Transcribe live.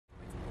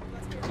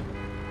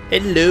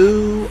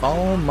Hello,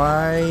 all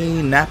my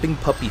napping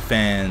puppy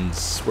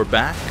fans. We're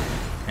back,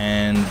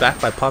 and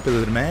back by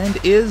popular demand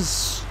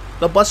is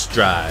the bus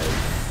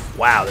drive.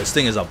 Wow, this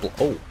thing is a...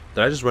 Oh,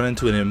 did I just run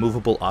into an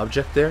immovable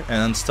object there?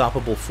 An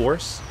unstoppable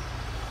force?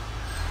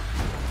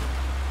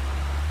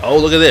 Oh,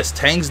 look at this.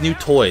 Tang's new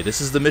toy. This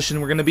is the mission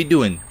we're going to be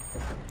doing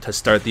to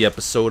start the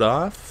episode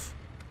off.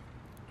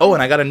 Oh,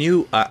 and I got a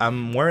new...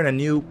 I'm wearing a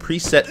new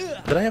preset.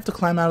 Did I have to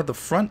climb out of the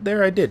front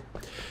there? I did.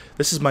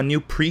 This is my new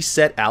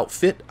preset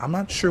outfit. I'm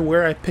not sure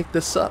where I picked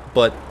this up,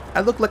 but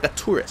I look like a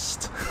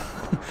tourist.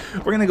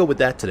 We're going to go with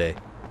that today.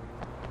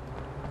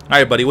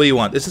 Alright, buddy, what do you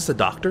want? Is this a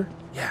doctor?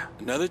 Yeah.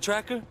 Another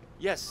tracker?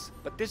 Yes,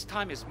 but this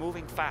time it's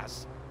moving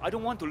fast. I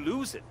don't want to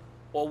lose it.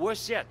 Or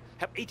worse yet,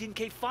 have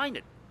 18K find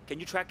it.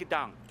 Can you track it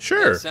down?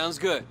 Sure. Yeah, sounds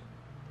good.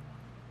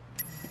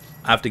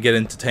 I have to get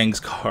into Tang's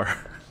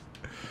car.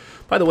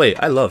 By the way,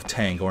 I love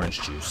Tang orange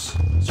juice.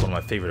 It's one of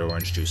my favorite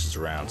orange juices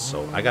around,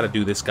 so I gotta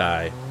do this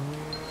guy.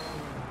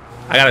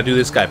 I gotta do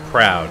this guy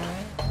proud.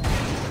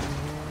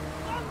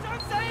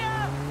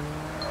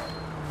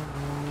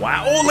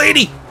 Wow, old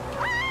lady!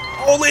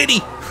 Old lady!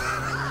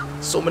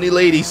 So many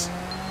ladies.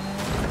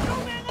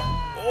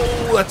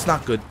 Oh, that's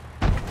not good.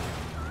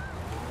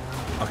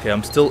 Okay,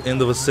 I'm still in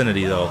the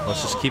vicinity though.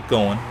 Let's just keep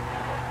going.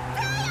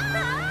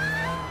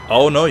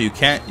 Oh no, you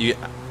can't. You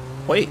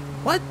wait.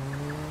 What?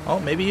 Oh,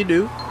 maybe you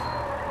do.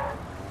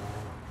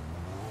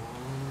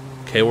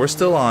 Okay, we're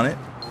still on it.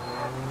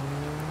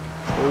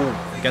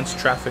 Oh, against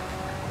traffic.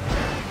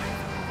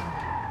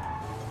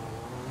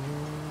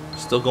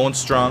 Still going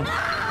strong.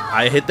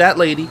 I hit that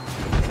lady.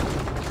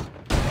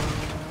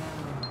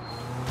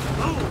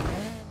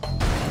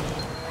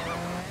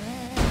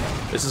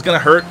 This is gonna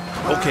hurt.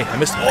 Okay, I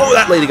missed. Oh,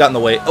 that lady got in the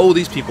way. Oh,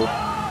 these people.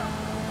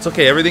 It's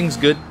okay, everything's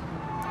good.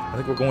 I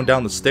think we're going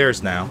down the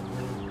stairs now.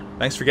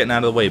 Thanks for getting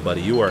out of the way,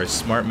 buddy. You are a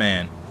smart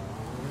man.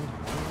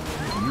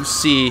 You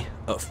see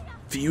a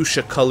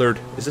fuchsia colored...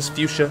 Is this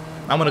fuchsia?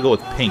 I'm gonna go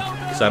with pink,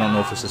 because I don't know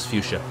if this is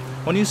fuchsia.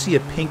 When you see a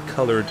pink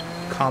colored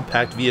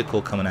compact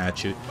vehicle coming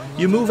at you,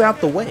 you move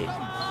out the way.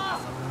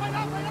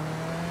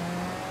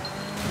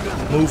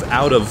 Move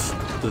out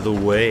of the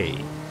way.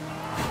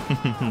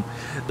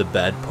 The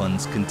bad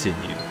puns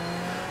continue.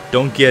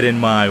 Don't get in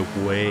my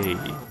way.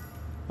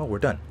 Oh, we're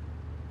done.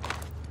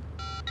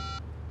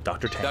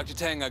 Dr. Tang. Dr.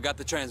 Tang, I got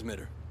the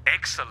transmitter.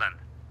 Excellent.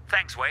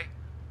 Thanks, Wei.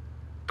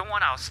 Don't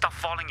want our stuff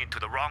falling into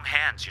the wrong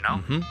hands, you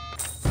know?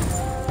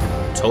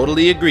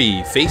 Totally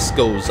agree. Face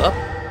goes up.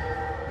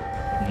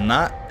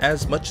 Not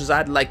as much as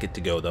I'd like it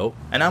to go, though.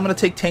 And I'm going to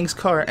take Tang's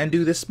car and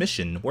do this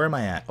mission. Where am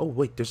I at? Oh,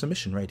 wait, there's a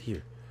mission right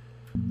here.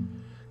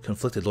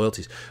 Conflicted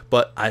loyalties.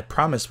 But I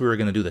promised we were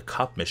going to do the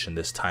cop mission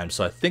this time,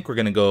 so I think we're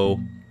going to go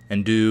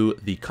and do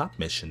the cop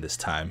mission this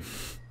time.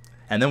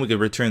 And then we could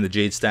return the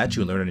Jade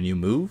Statue and learn a new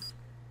move.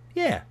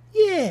 Yeah,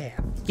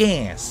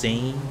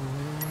 see?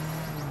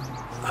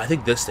 I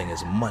think this thing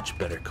is a much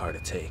better car to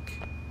take.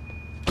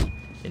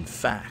 In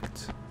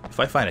fact, if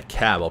I find a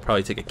cab, I'll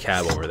probably take a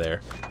cab over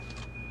there.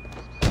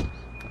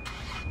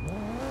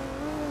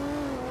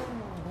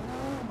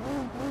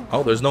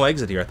 Oh, there's no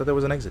exit here. I thought there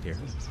was an exit here.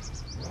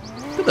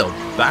 Look at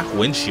the back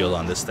windshield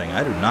on this thing.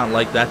 I do not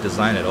like that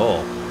design at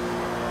all.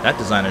 That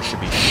designer should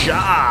be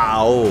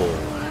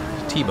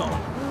T-bone.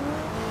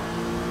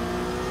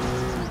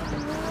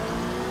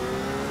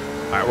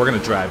 Alright, we're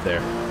gonna drive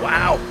there.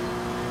 Wow!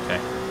 Okay.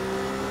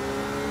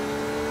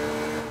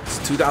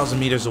 It's 2,000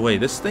 meters away.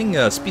 This thing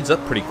speeds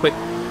up pretty quick,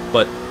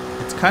 but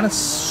it's kind of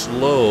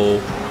slow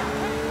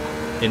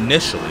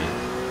initially.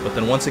 But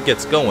then once it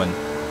gets going,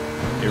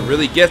 it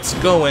really gets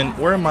going.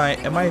 Where am I?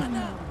 Am I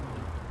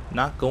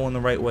not going the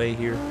right way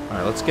here?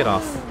 Alright, let's get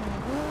off.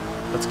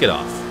 Let's get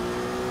off.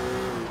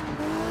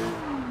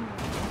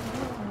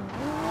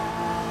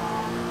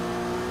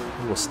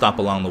 We'll stop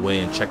along the way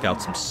and check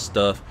out some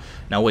stuff.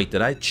 Now wait,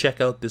 did I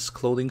check out this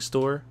clothing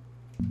store?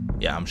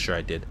 Yeah, I'm sure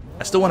I did.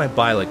 I still want to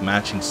buy like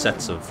matching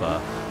sets of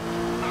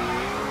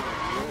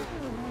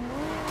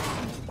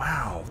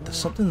Wow,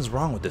 something's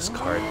wrong with this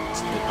car.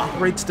 It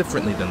operates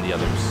differently than the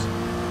others.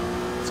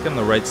 Let's get on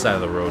the right side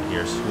of the road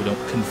here so we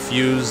don't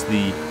confuse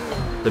the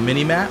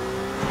mini-map.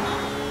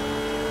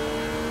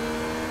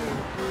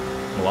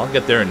 Well, I'll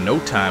get there in no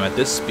time at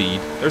this speed.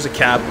 There's a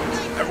cab.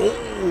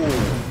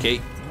 Oh,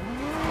 okay.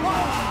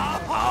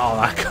 Oh,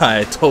 that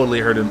guy totally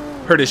hurt him.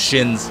 Hurt his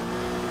shins.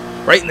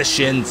 Right in the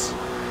shins.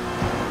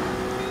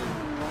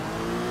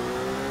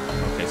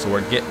 Okay, so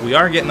we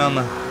are getting on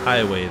the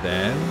highway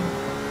then.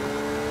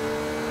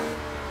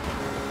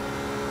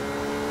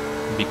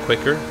 Be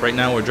quicker. Right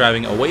now we're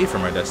driving away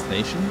from our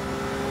destination.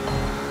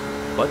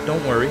 But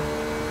don't worry.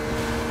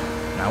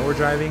 Now we're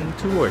driving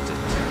towards it.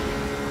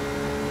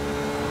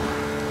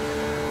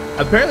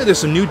 Apparently there's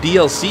some new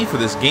DLC for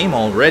this game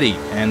already,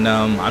 and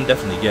I'm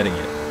definitely getting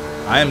it.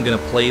 I am going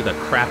to play the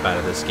crap out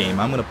of this game.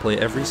 I'm going to play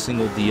every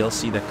single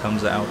DLC that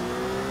comes out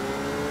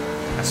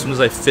as soon as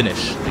I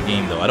finish the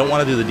game, though. I don't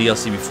want to do the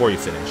DLC before you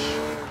finish.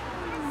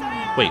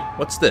 Wait,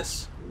 what's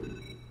this?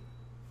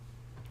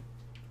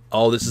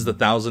 Oh, this is the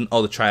 1,000...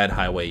 Oh, the Triad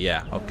Highway,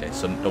 yeah. Okay,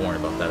 so don't worry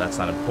about that. That's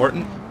not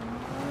important.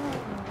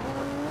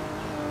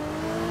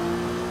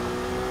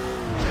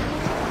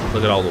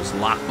 Look at all those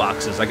lock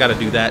boxes. I gotta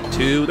do that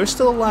too. There's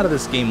still a lot of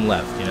this game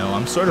left, you know.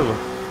 I'm sort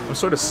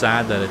of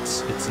sad that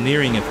it's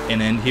nearing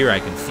an end here. I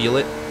can feel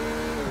it.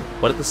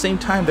 But at the same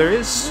time, there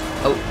is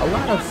a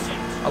lot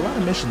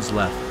of missions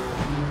left.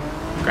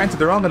 Granted,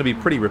 they're all going to be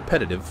pretty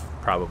repetitive,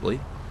 probably.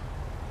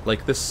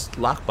 Like this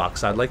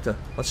lockbox, I'd like to...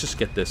 Let's just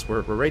get this.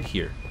 We're right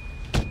here.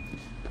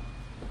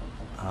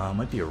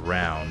 Might be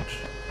around.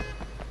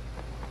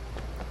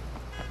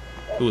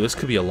 Ooh, this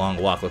could be a long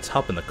walk. Let's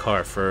hop in the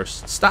car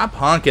first. Stop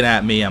honking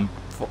at me. I'm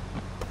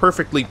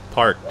perfectly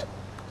parked.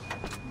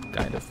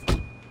 Kind of.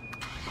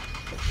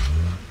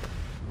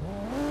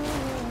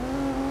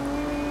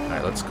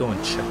 Alright, let's go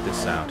and check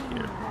this out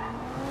here.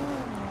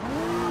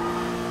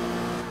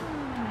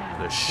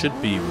 There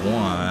should be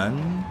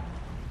one.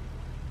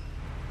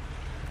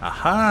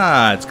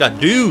 Aha! It's got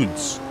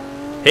dudes!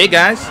 Hey,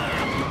 guys!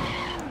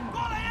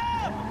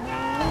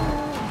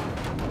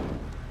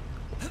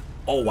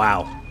 Oh,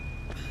 wow.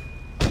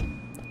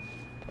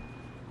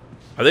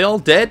 Are they all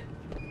dead?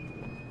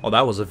 Oh,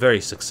 that was a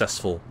very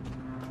successful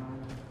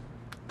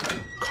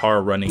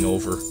car running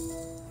over.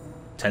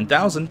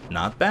 10,000.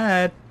 Not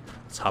bad.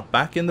 Let's hop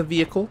back in the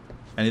vehicle.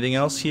 Anything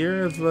else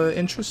here of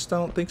interest? I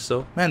don't think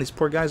so. Man, these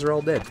poor guys are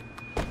all dead.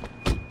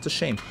 It's a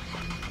shame.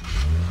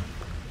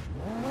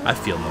 I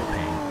feel no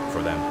pain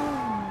for them.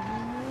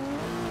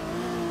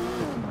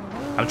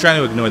 I'm trying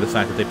to ignore the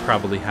fact that they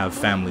probably have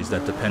families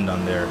that depend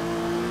on their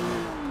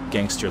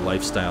gangster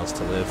lifestyles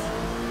to live.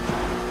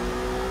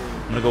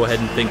 I'm gonna go ahead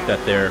and think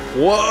that they're...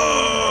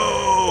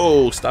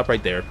 Whoa! Stop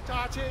right there.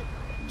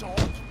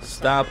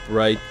 Stop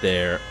right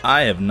there.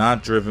 I have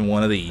not driven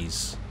one of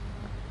these.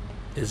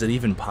 Is it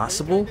even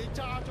possible?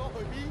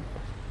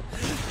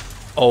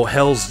 Oh,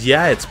 hells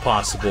yeah, it's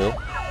possible.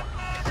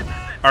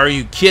 Are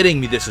you kidding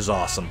me? This is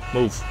awesome.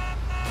 Move.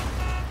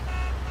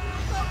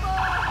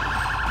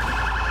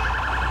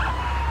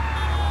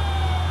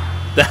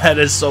 That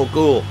is so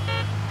cool.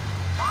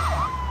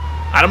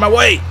 Out of my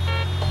way!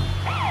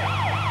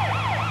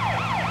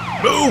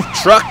 Move,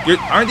 truck!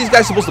 Aren't these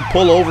guys supposed to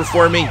pull over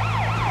for me?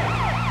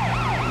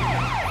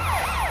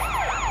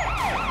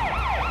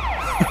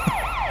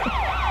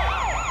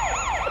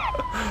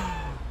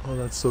 Oh,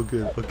 that's so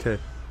good. Okay.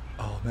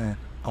 Oh, man.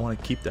 I want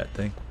to keep that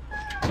thing.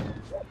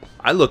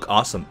 I look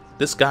awesome.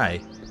 This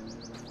guy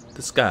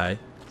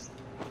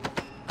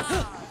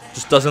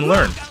just doesn't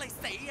learn.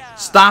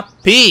 Stop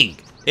peeing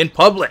in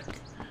public.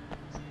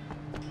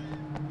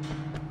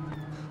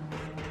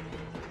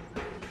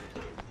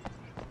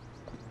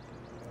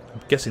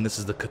 I'm guessing this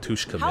is the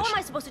Katushka mission. How am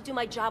I supposed to do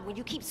my job when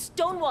you keep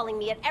stonewalling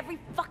me at every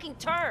fucking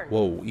turn?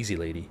 Whoa, easy,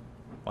 lady.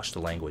 Watch the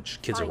language.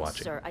 Kids Fine, are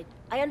watching. Sir,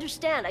 I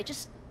understand.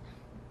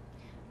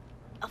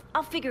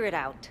 I'll figure it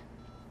out.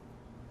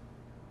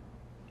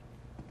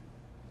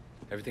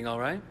 Everything all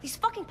right? These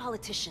fucking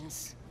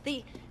politicians.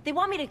 They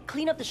want me to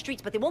clean up the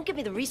streets, but they won't give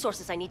me the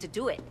resources I need to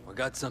do it. I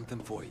got something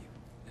for you.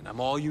 And I'm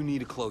all you need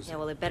to close it. Yeah,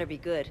 well, it better be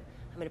good.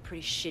 I'm in a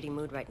pretty shitty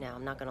mood right now,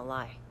 I'm not gonna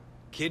lie.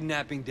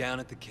 Kidnapping down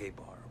at the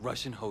K-Bar.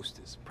 Russian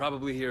hostess.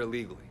 Probably here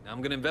illegally. Now,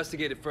 I'm gonna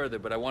investigate it further,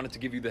 but I wanted to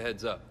give you the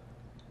heads up.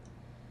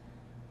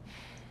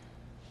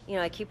 You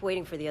know, I keep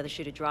waiting for the other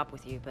shoe to drop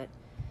with you, but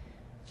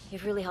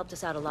you've really helped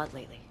us out a lot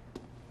lately.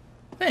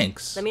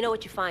 Thanks. Let me know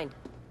what you find.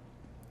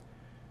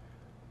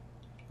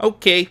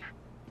 Okay.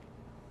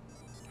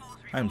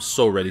 I'm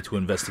so ready to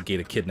investigate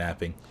a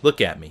kidnapping.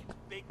 Look at me.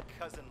 Big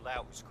cousin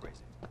Lau is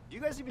crazy. Do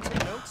you guys even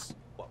take notes?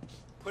 Well,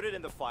 put it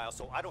in the file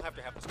so I don't have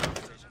to have this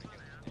conversation again.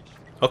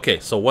 Okay,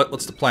 so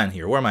what's the plan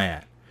here? Where am I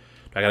at?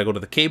 Do I gotta go to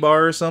the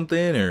K-Bar or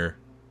something, or...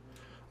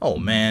 Oh,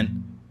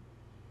 man.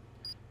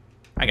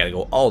 I gotta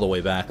go all the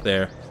way back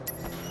there.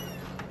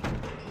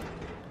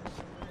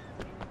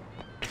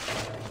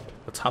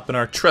 Let's hop in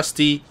our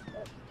trusty...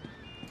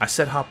 I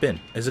said hop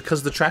in. Is it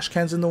because the trash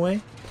can's in the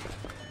way?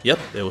 Yep,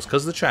 it was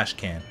because of the trash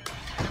can.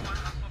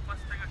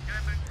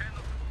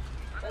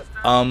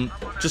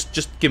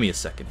 Just give me a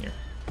second here.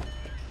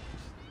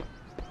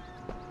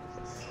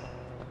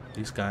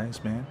 These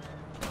guys, man.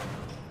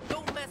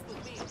 Don't mess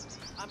with me.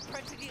 I'm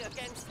practically a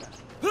gangster.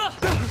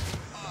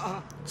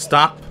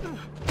 Stop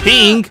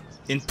peeing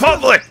in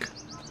public!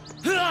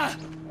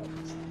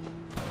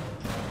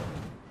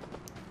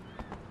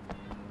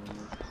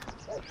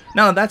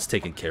 Now that's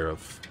taken care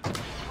of.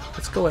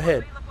 Let's go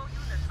ahead.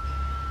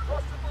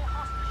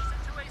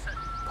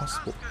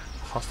 Possible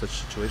hostage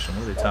situation.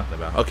 What are they talking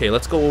about? Okay,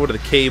 let's go over to the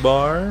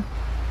K-Bar.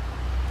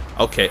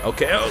 Okay.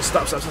 Oh,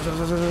 stop.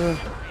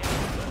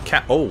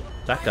 Cab. Oh,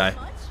 that guy.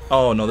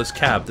 Oh, no, this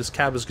cab. This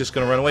cab is just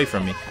going to run away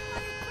from me.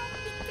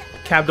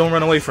 Cab, don't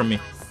run away from me.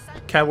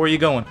 Cab, where are you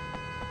going?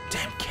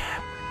 Damn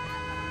cab.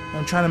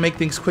 I'm trying to make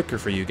things quicker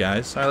for you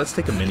guys. All right, let's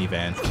take a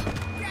minivan.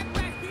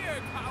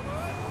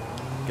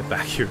 Get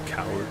back here,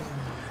 coward.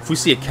 If we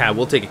see a cab,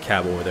 we'll take a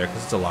cab over there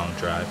because it's a long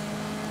drive.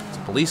 It's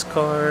a police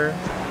car.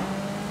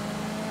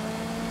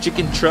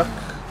 Chicken truck.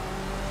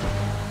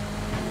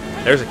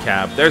 There's a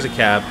cab. There's a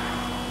cab.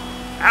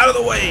 Out of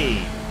the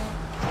way!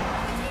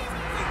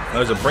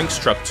 There's a Brinks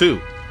truck,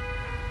 too.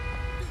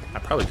 I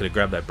probably could have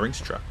grabbed that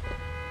Brinks truck.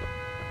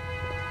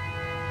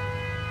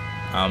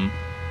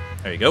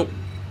 There you go.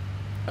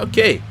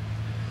 Okay.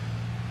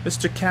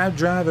 Mr. Cab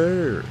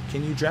Driver,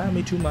 can you drive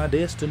me to my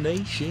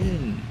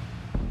destination?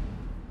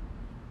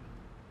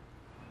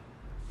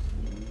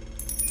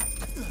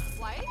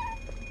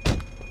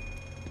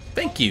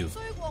 Thank you.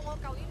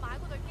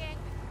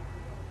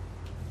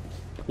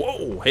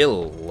 Whoa,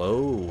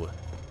 hello.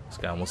 This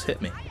guy almost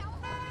hit me.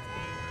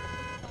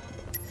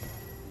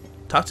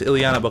 Talk to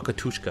Ilyana about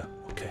Katushka.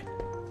 Okay.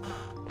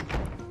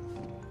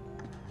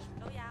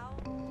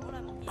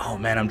 Oh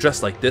man, I'm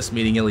dressed like this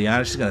meeting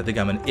Ilyana. She's gonna think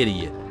I'm an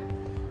idiot.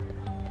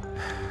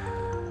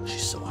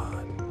 She's so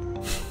hot.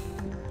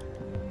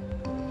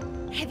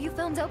 Have you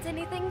found out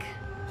anything?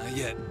 Not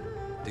yet.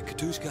 Did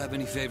Katushka have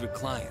any favorite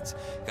clients?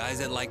 Guys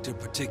that liked her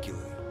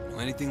particularly? Or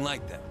anything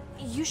like that?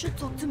 You should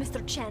talk to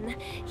Mr. Chen.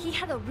 He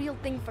had a real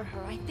thing for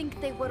her. I think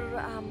they were,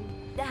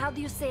 how do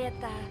you say it?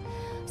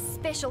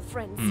 Special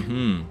friends.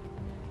 Mm-hmm.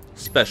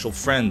 Special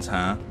friends,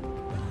 huh?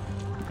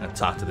 I'm gonna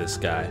talk to this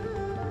guy.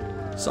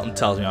 Something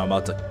tells me I'm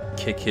about to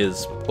kick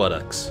his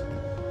buttocks.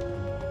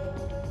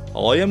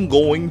 I am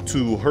going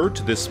to hurt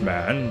this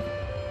man.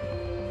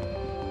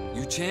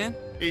 You Chan?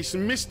 It's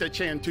Mr.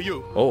 Chen to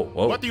you. Oh,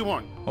 whoa. What do you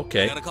want? I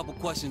Okay. got a couple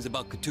questions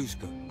about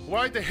Katushka.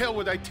 Why the hell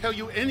would I tell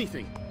you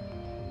anything?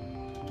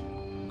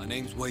 My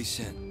name's Wei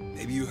Shen.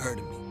 Maybe you heard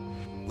of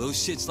me. Little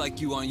shits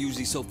like you aren't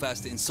usually so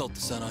fast to insult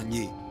the Sun on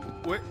Yi.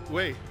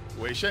 Wei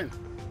Shen.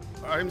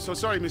 I'm so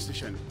sorry, Mr.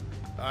 Shen.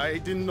 I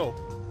didn't know.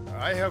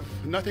 I have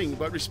nothing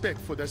but respect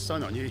for that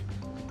son on Yi.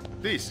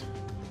 Please,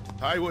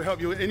 I will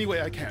help you any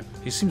way I can.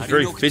 He seems How do you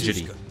very know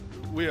fidgety.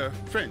 Katushka? We are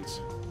friends.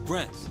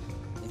 Friends.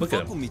 Look Fuck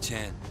at him. with me,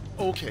 Chan.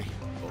 Okay.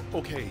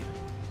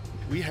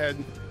 We had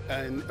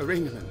an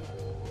arrangement.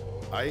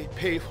 I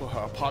paid for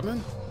her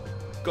apartment,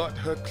 got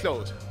her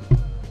clothes,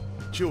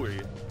 jewelry.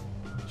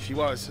 She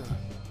was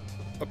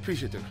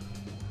appreciative.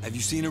 Have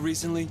you seen her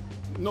recently?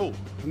 No,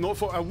 not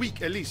for a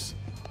week at least.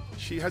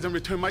 She hasn't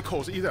returned my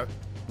calls either.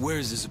 Where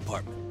is this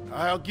apartment?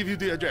 I'll give you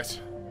the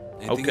address.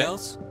 Anything Okay.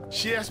 else?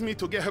 She asked me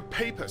to get her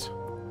papers,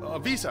 a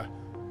visa,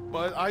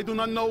 but I do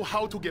not know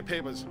how to get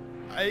papers.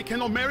 I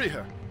cannot marry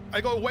her.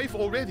 I got a wife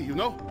already, you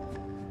know?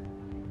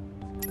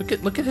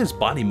 Look at his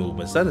body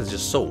movements. That is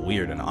just so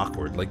weird and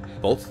awkward. Like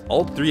all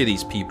three of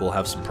these people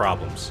have some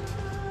problems.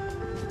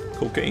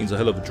 Cocaine's a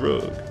hell of a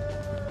drug.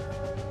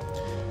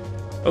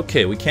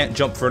 Okay, we can't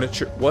jump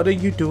furniture. What are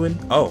you doing?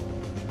 Oh,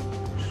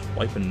 just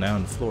wiping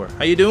down the floor.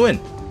 How you doing?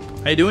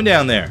 How you doing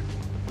down there?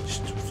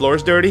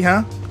 Floor's dirty,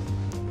 huh?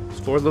 Is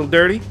the floor a little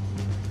dirty?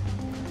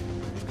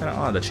 It's kind of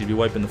odd that she'd be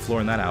wiping the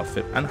floor in that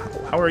outfit. And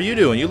how are you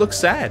doing? You look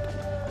sad.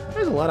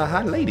 There's a lot of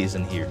hot ladies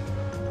in here.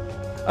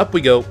 Up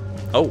we go.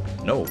 Oh,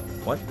 no.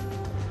 What?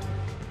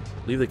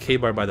 Leave the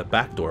K-bar by the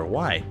back door.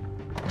 Why?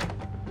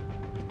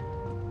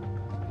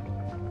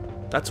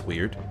 That's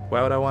weird.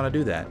 Why would I want to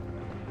do that?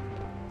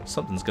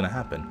 Something's gonna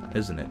happen,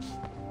 isn't it?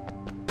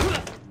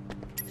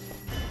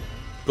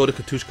 Go to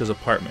Katushka's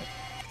apartment.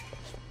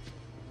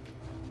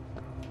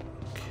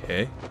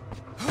 Okay.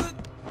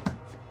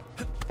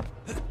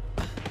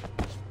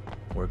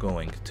 We're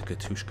going to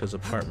Katushka's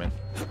apartment.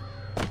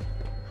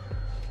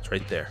 It's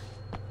right there.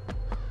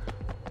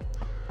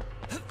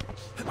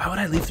 Why would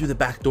I leave through the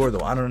back door,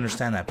 though? I don't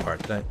understand that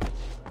part. Okay.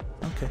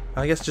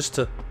 I guess just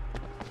to...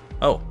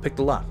 Oh, pick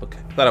the lock. Okay.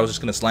 Thought I was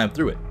just going to slam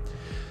through it.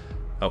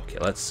 Okay,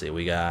 let's see.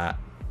 We got...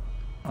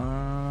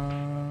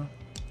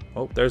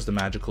 Oh, there's the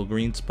magical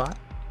green spot.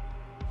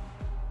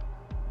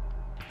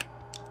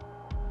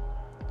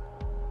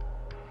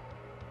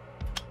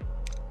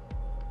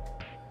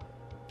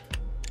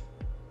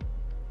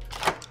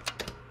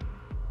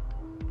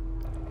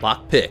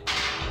 Lock pick.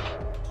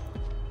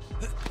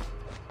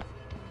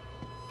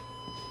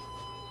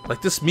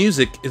 Like, this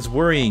music is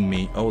worrying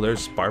me. Oh,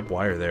 there's barbed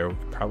wire there. We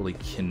probably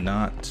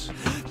cannot...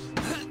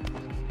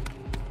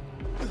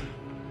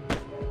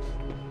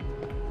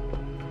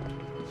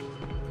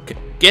 Okay,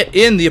 get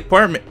in the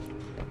apartment!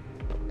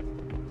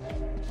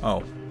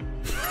 Oh.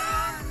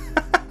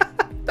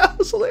 That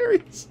was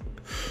hilarious.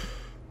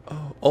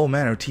 Oh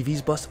man, our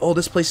TV's busted. Oh,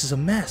 this place is a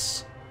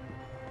mess.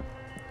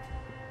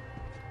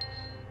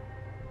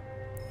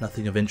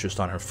 Nothing of interest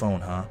on her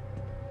phone, huh?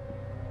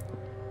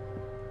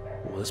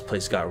 Well, this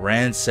place got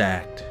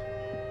ransacked.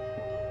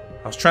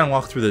 I was trying to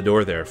walk through the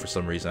door there for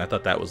some reason. I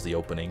thought that was the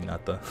opening,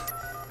 not the...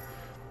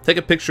 Take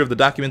a picture of the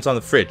documents on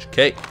the fridge,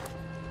 okay?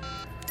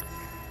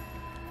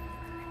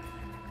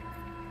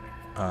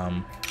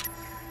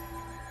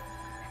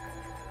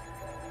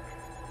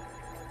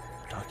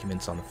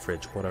 Documents on the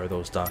fridge. What are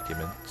those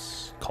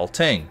documents? Call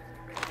Tang.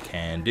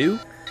 Can do.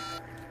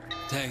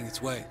 Tang,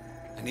 it's Wei.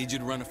 I need you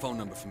to run a phone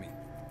number for me.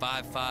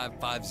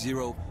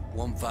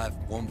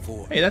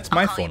 5550-1514. Hey, that's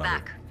my phone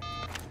number.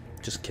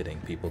 Just kidding,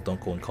 people. Don't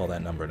go and call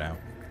that number now.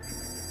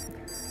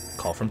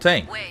 Call from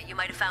Tang. Wei, you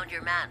might have found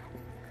your man.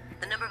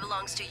 The number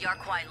belongs to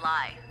Yarkwai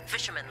Lai,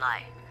 Fisherman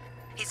Lai.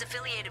 He's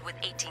affiliated with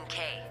 18K.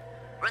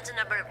 Runs a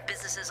number of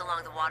businesses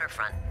along the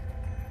waterfront.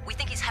 We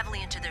think he's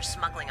heavily into their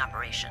smuggling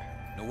operation.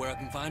 Know where I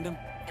can find him?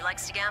 He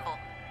likes to gamble.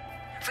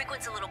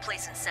 Frequents a little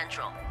place in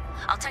Central.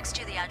 I'll text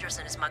you the address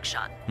and his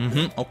mugshot.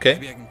 Okay.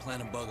 Maybe I can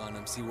plant a bug on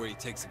him, see where he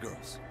takes the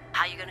girls.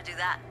 How you gonna do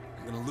that?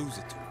 I'm gonna lose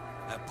it to him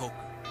at poker.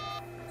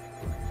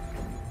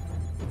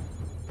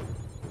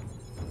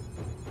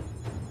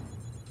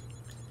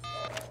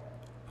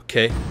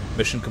 Okay,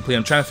 mission complete.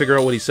 I'm trying to figure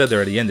out what he said there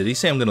at the end. Did he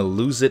say I'm gonna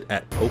lose it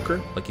at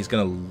poker? Like he's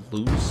gonna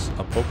lose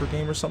a poker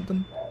game or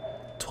something?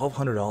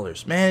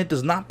 $1,200. Man, it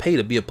does not pay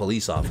to be a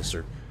police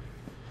officer.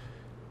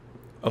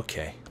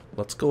 Okay,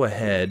 let's go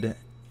ahead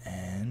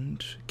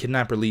and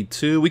Kidnapper Lead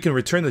 2. We can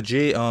return the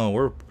J. Oh,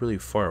 we're really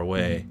far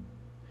away.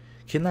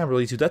 Kidnapper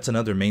Lead 2, that's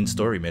another main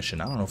story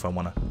mission. I don't know if I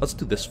want to. Let's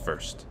do this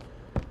first.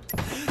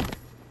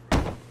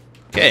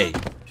 Okay.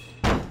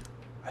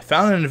 I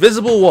found an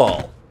invisible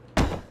wall.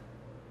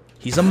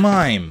 He's a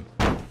mime.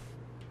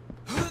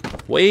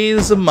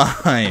 Wei's a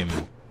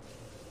mime.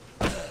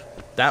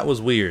 That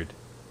was weird.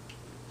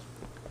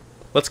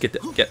 Let's get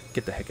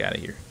the heck out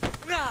of here.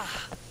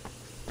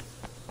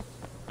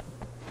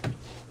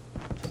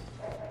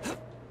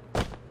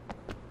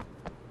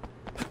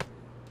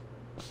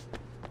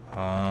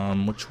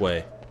 Which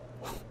way?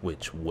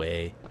 Which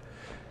way?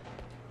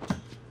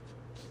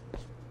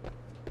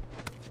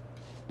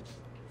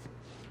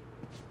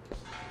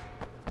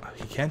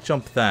 You can't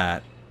jump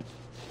that.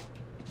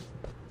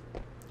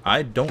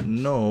 I don't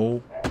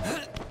know.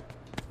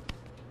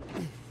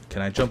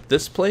 Can I jump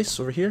this place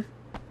over here?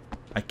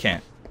 I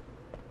can't.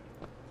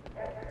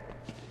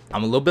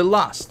 I'm a little bit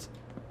lost.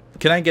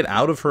 Can I get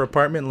out of her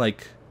apartment,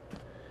 like,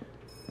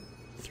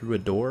 through a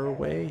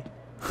doorway?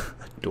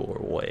 A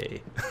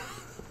doorway.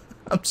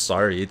 I'm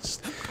sorry,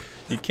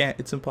 you can't,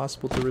 it's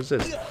impossible to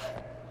resist.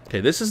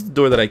 Okay, this is the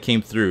door that I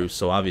came through,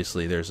 so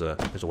obviously there's a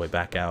way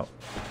back out.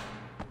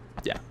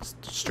 Yeah,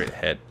 straight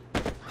ahead.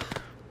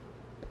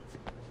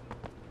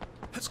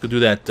 Let's go do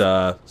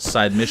that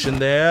side mission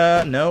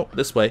there. No,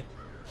 this way.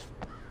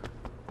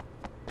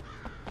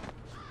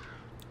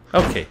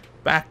 Okay,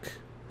 back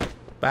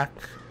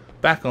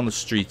on the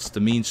streets, the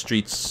mean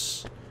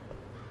streets.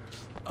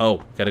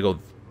 Oh, gotta go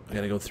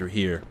through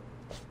here.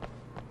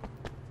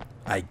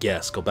 I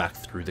guess go back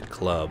through the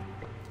club.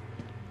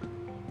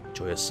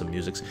 Enjoy us some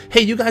music.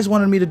 Hey, you guys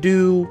wanted me to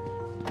do.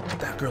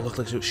 That girl looked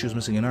like she was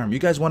missing an arm. You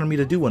guys wanted me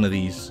to do one of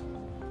these.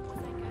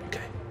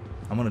 Okay,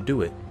 I'm gonna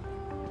do it.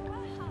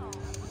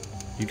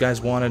 You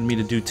guys wanted me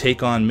to do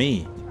Take On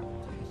Me.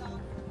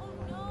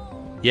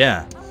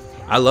 Yeah,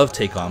 I love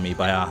Take On Me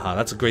by Aha.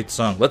 That's a great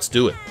song. Let's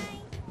do it.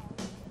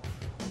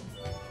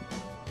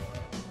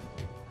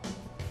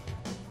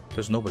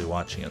 There's nobody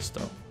watching us,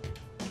 though.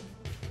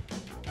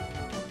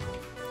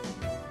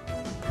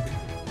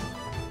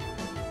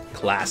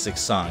 Classic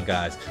song,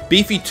 guys.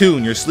 Beefy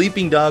tune. Your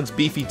sleeping dog's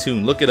beefy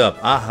tune. Look it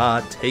up.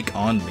 Aha, Take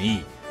On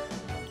Me.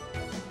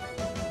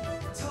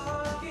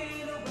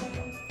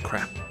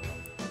 Crap.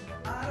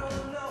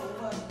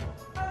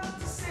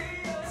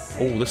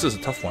 Oh, this is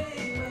a tough one.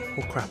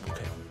 Oh, crap. Okay.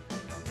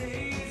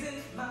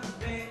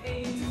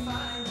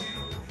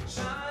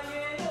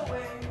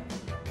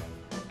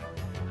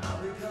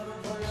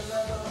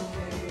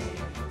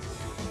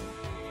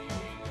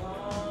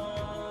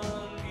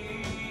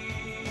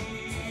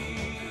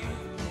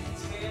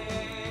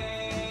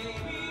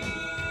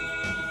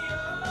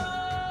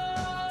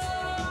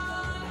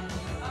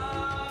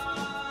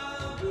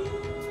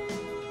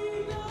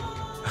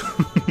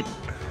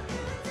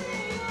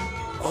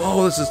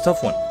 Oh, this is a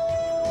tough one.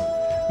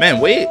 Man,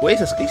 wait,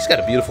 he's got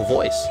a beautiful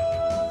voice.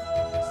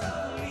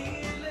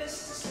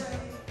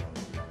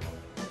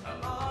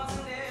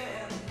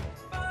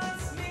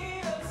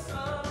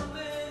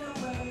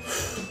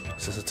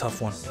 This is a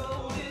tough one.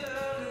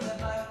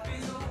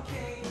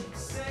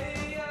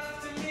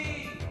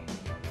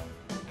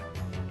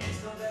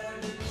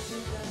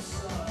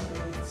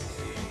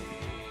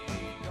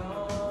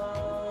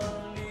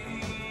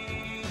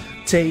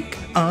 Take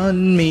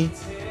on me.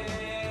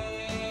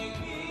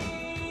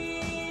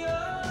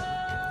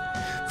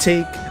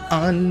 Take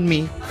on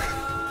me.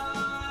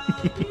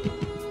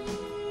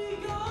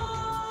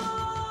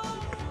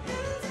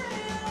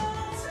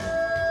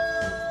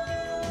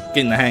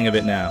 Getting the hang of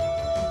it now.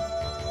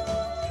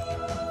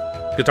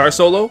 Guitar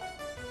solo?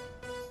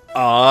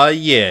 Aw,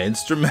 yeah,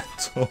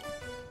 instrumental.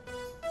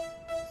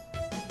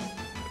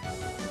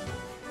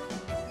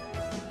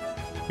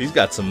 He's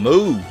got some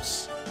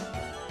moves.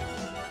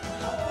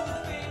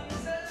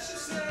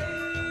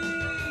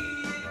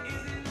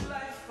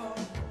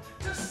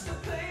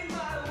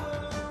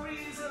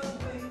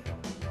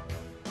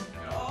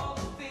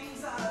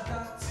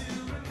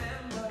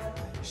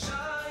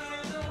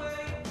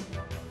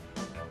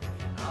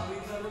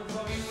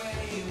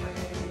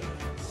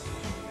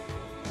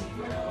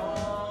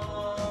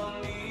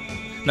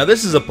 Now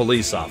this is a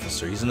police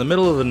officer. He's in the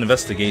middle of an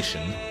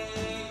investigation.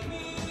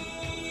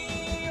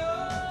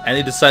 And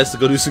he decides to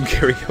go do some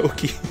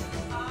karaoke.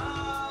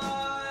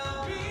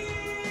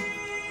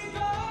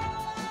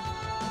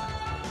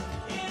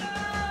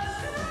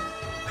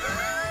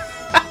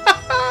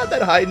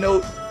 That high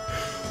note.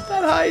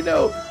 That high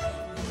note.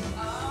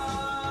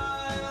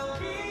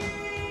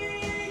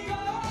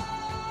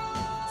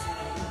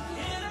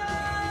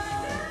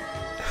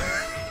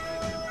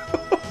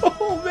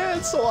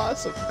 That's so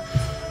awesome.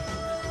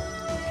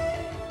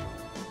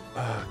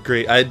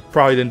 Great. I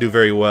probably didn't do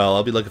very well.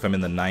 I'll be lucky if I'm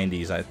in the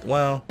 90s.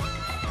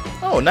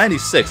 Oh,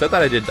 96. I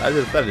thought I did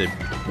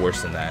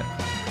worse than that.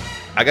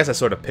 I guess I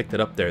sort of picked it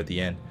up there at the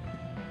end.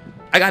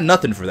 I got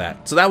nothing for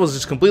that. So that was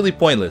just completely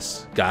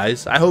pointless,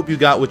 guys. I hope you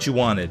got what you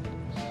wanted.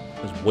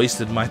 I just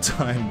wasted my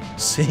time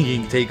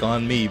singing Take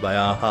On Me by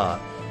Aha.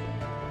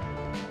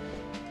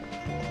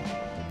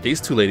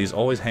 These two ladies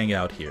always hang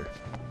out here.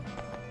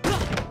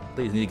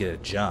 Ladies need to get a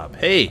job.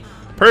 Hey,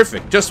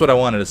 perfect. Just what I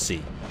wanted to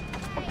see.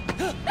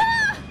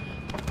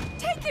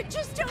 Take it,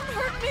 just don't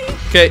hurt me.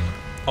 Okay.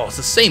 Oh, it's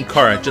the same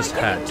car I just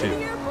had, too.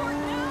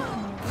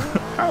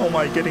 How am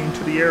I getting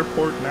to the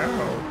airport now? How am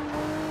I getting to the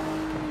airport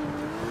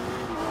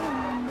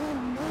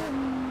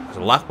now? There's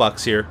a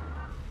lockbox here.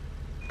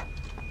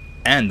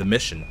 And the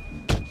mission.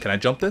 Can I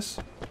jump this?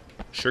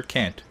 Sure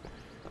can't.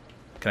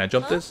 Can I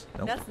jump this?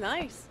 Nope. That's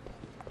nice.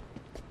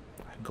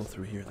 I can go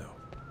through here, though.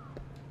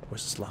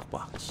 Where's this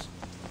lockbox?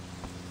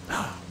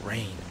 Ah,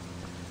 rain.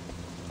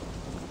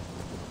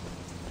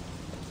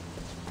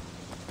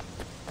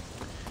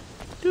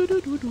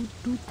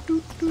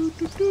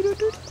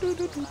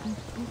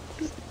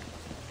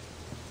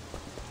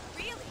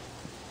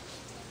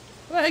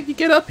 Well, I can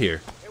get up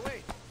here. Hey,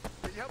 wait.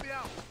 Can you help me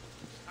out?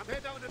 I'm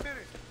heading down in a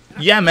minute.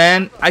 Yeah,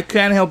 man. I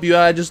can help you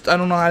out. I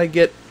don't know how to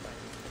get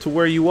to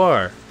where you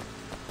are.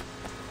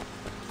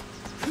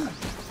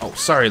 Oh,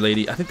 sorry,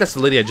 lady. I think that's the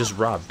lady I just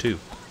robbed, too.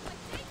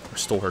 Or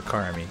stole her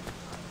car, I mean.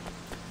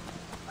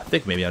 I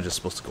think maybe I'm just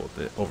supposed to go with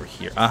it over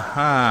here.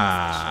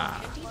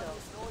 Aha!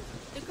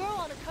 The girl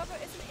on the cover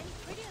isn't any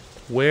prettier.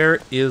 Where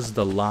is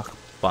the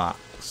lockbox?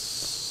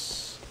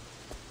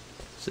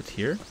 Is it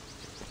here?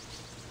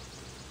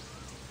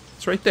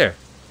 It's right there.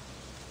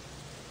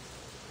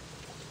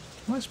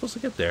 How am I supposed to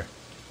get there?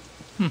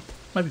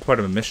 Might be part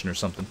of a mission or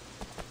something.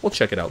 We'll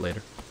check it out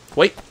later.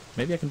 Wait,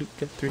 maybe I can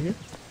get through here?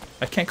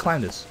 I can't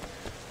climb this.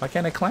 Why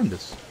can't I climb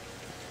this?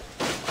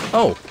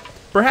 Oh,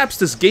 perhaps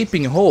this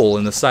gaping hole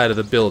in the side of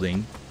the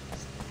building.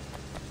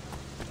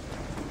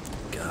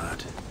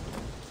 God.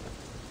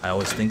 I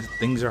always think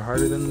things are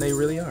harder than they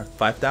really are.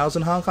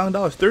 5,000 Hong Kong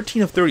dollars.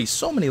 13 of 30.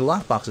 So many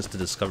lockboxes to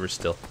discover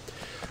still.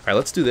 Alright,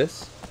 let's do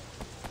this.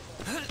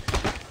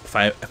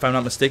 If I'm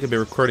not mistaken, I've been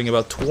recording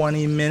about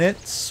 20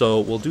 minutes,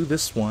 so we'll do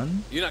this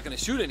one. You're not gonna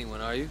shoot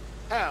anyone, are you?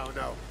 Hell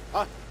no.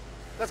 Huh?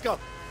 Let's go.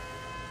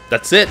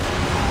 That's it.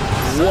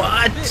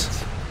 What?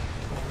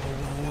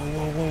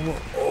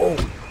 Oh.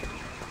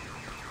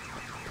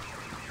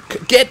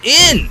 Get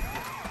in!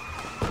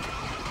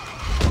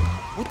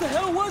 What the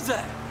hell was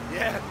that?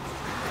 Yeah.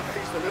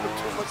 He's a little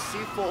too much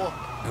C4.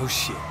 No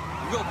shit.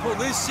 You gonna pull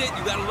this shit,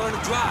 you gotta learn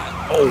to drive.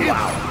 Oh,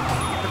 wow.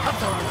 The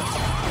cops are on us.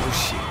 No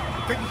shit.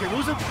 Think you can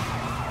lose him?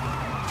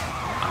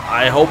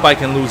 I hope I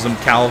can lose him,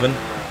 Calvin.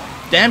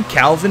 Damn,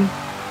 Calvin.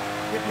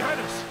 Get behind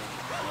us.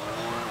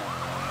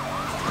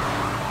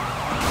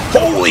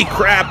 Holy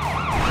crap!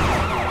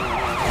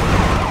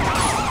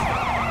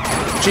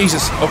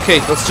 Jesus. Okay,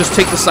 let's just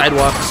take the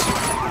sidewalks.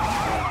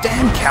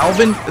 Damn,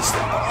 Calvin.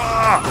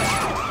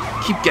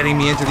 Keep getting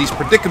me into these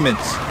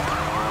predicaments.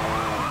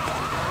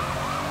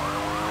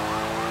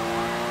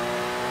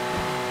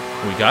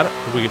 We got it.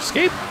 Did we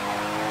escape?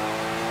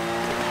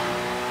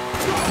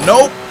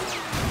 Nope.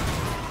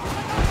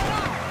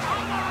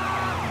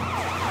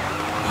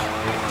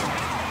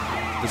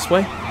 This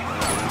way?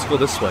 Let's go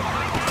this way.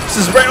 This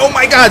is right. Oh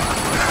my god!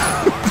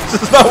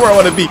 This is not where I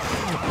want to be.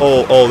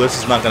 Oh, this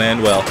is not going to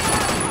end well.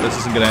 This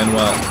isn't going to end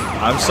well.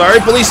 I'm sorry,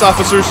 police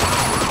officers.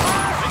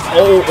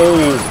 Oh,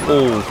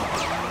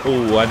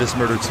 I just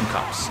murdered some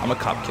cops. I'm a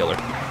cop killer.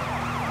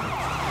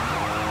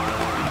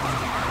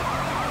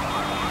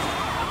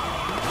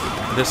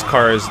 This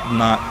car is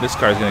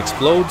going to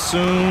explode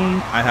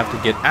soon. I have to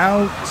get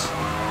out.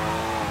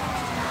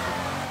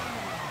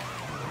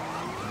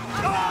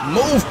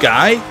 Move,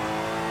 guy.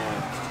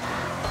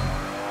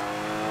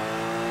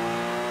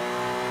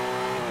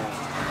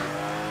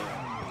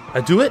 I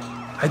do it?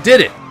 I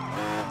did it.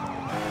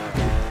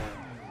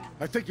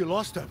 I think you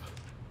lost him.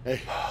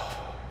 Hey,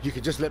 you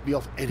can just let me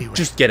off anyway.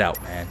 Just get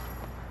out, man.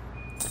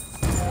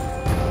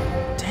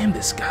 Damn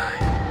this guy.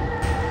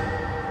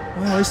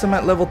 Well, at least I'm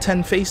at level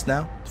 10 face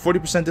now.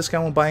 40%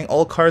 discount when buying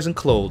all cars and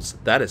clothes.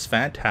 That is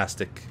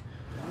fantastic.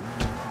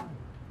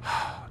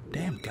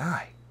 Damn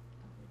guy.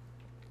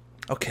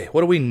 Okay,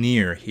 what are we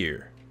near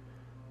here?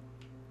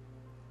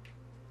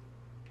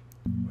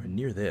 We're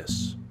near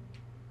this.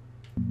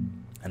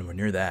 And we're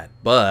near that.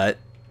 But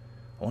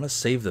I want to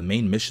save the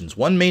main missions.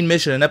 One main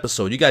mission an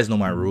episode. You guys know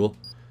my rule.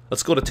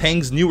 Let's go to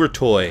Tang's newer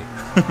toy.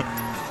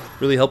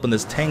 Really helping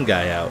this Tang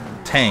guy out.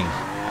 Tang,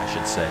 I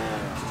should say.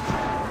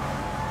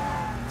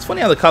 It's funny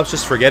how the cops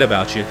just forget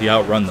about you if you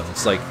outrun them.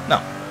 It's like, no,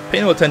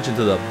 pay no attention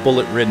to the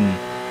bullet-ridden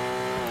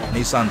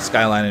Nissan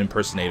Skyline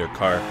impersonator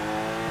car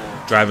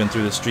driving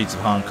through the streets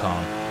of Hong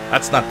Kong.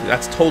 That's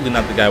totally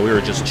not the guy we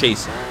were just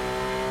chasing.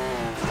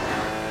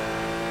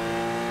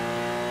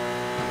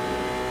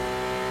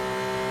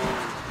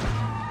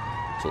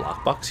 There's a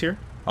lockbox here?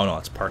 Oh no,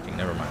 it's parking.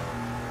 Never mind.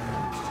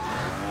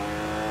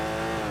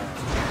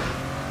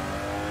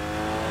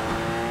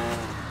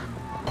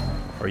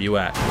 Where are you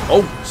at?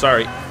 Oh,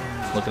 sorry.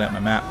 Looking at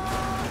my map.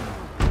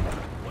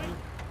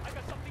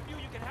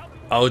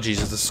 Oh,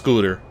 Jesus, the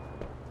scooter.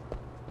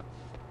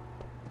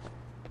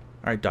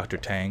 Alright, Dr.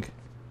 Tang.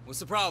 What's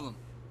the problem?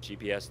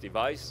 GPS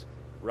device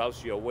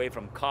routes you away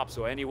from cops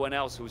or anyone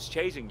else who's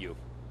chasing you.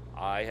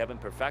 I haven't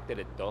perfected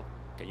it though.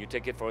 Can you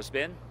take it for a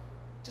spin?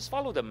 Just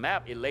follow the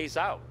map it lays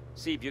out.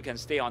 See if you can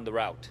stay on the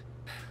route.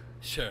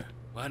 Sure,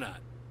 why not?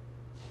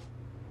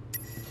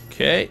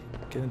 Okay,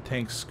 get in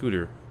Tank's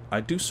scooter. I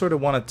do sort of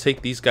want to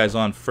take these guys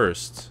on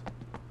first.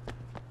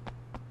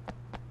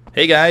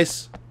 Hey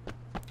guys!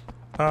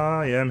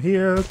 I am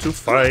here to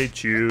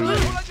fight you.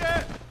 Let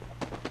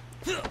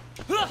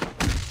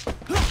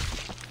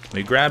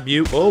me grab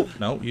you. Oh,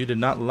 no, you did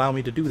not allow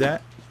me to do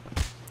that.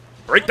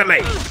 Break the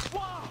leg!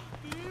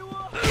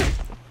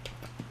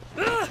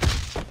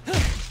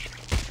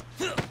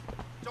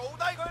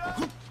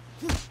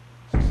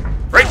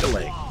 Break the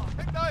leg!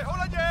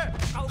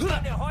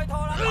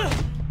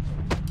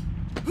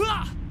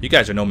 You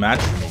guys are no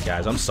match for me,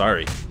 guys. I'm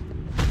sorry.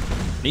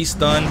 Knee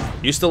stun.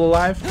 You still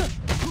alive?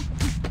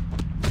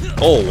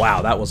 Oh,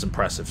 wow. That was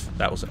impressive.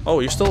 That was... Oh,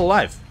 you're still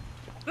alive.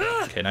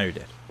 Okay, now you're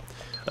dead.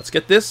 Let's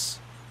get this.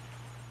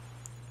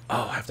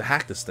 Oh, I have to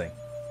hack this thing.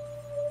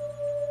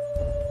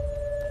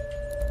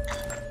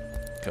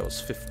 Okay, it was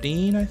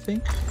 15, I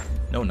think?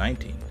 No,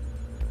 19.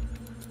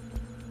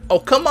 Oh,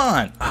 come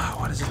on! Ah,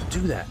 why does it do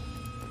that?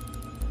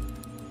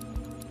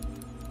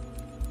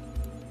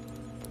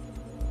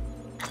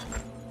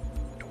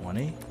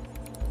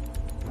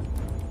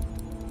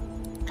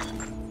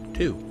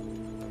 Two.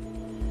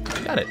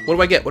 Got it. What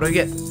do I get? What do I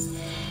get?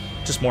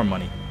 Just more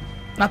money.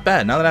 Not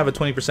bad. Now that I have a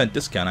 20%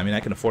 discount, I mean, I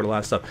can afford a lot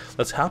of stuff.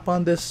 Let's hop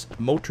on this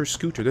motor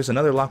scooter. There's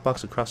another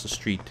lockbox across the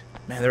street.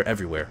 Man, they're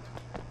everywhere.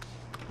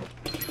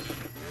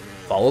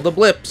 Follow the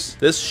blips.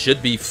 This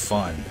should be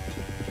fun.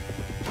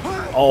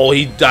 Oh,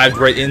 he dived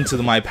right into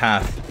my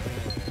path.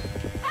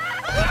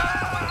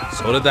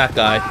 So did that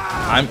guy.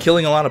 I'm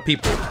killing a lot of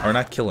people. Or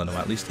not killing them,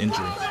 at least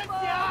injuring.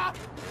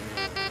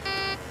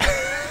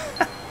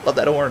 Love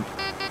that horn.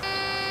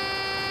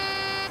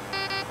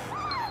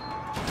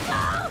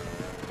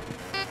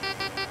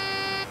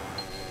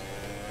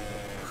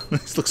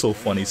 This looks so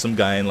funny. Some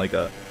guy in like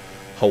a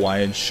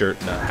Hawaiian shirt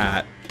and a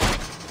hat,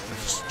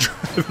 just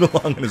driving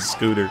along in his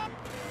scooter,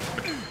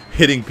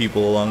 hitting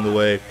people along the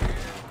way.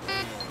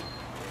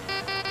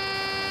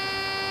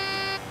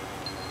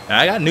 And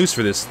I got news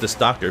for this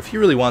doctor. If he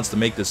really wants to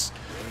make this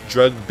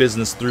drug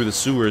business through the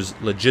sewers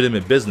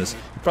legitimate business,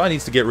 he probably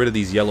needs to get rid of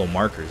these yellow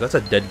markers. That's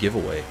a dead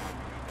giveaway.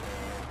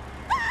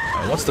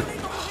 And once the...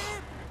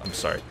 I'm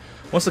sorry.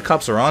 Once the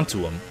cops are onto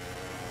him,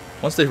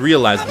 once they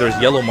realize that there's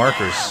yellow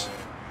markers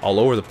all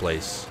over the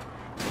place,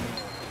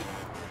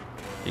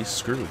 he's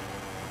screwed.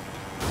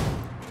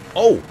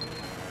 Oh!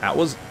 That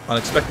was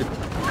unexpected.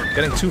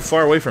 Getting too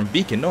far away from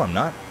Beacon. No, I'm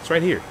not. It's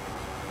right here.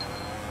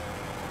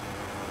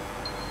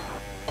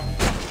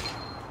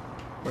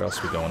 Where else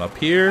are we going? Up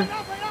here?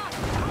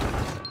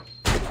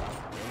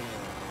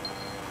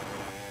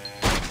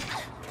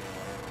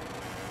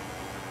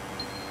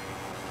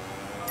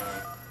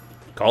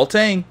 Call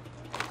Tang.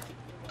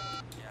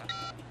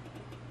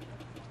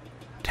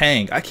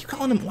 Tang. I keep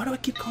calling him. Why do I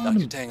keep calling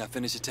him? Dr. Tang, I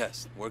finished the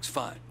test. Works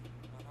fine.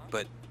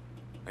 But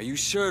are you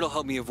sure it'll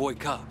help me avoid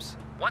cops?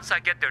 Once I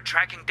get their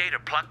tracking data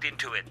plugged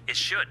into it, it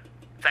should.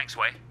 Thanks,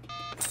 Wei.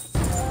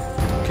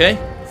 Okay.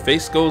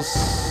 Face goes...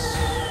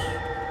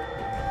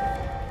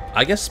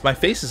 I guess my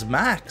face is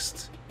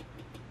maxed.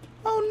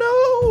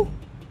 Oh no!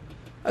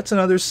 That's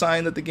another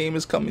sign that the game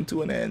is coming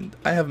to an end.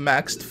 I have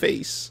maxed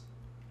face.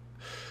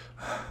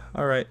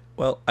 Alright,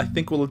 well, I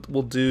think we'll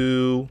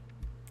do...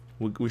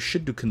 We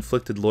should do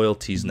conflicted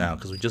loyalties now,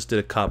 because we just did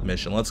a cop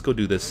mission. Let's go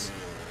do this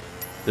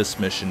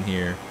mission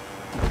here.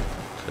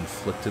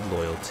 Conflicted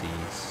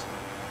loyalties.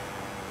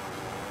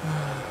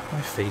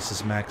 My face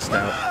is maxed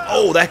out.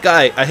 Oh, that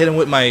guy! I hit him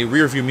with my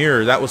rear view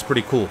mirror. That was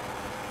pretty cool.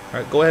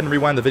 Alright, go ahead and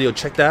rewind the video.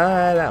 Check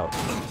that out.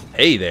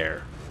 Hey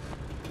there.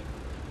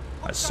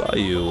 I saw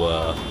you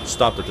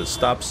stopped at the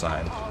stop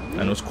sign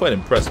and was quite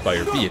impressed by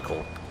your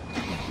vehicle.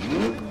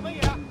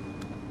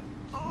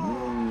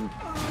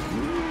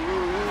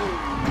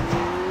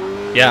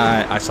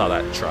 Yeah, I saw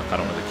that truck. I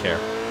don't really care. I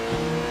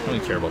don't really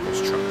care about those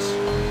trucks.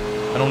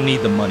 I don't need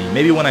the money.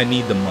 Maybe when I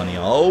need the money,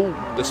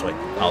 this way.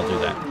 I'll do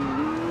that.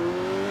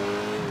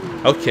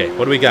 Okay,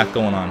 what do we got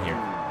going on here?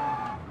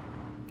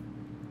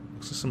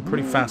 Looks like some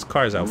pretty fast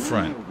cars out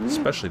front,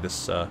 especially this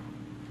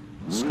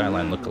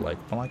Skyline lookalike.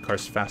 Well, my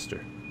car's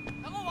faster.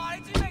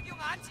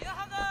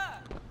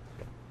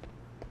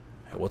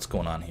 Hey, what's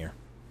going on here?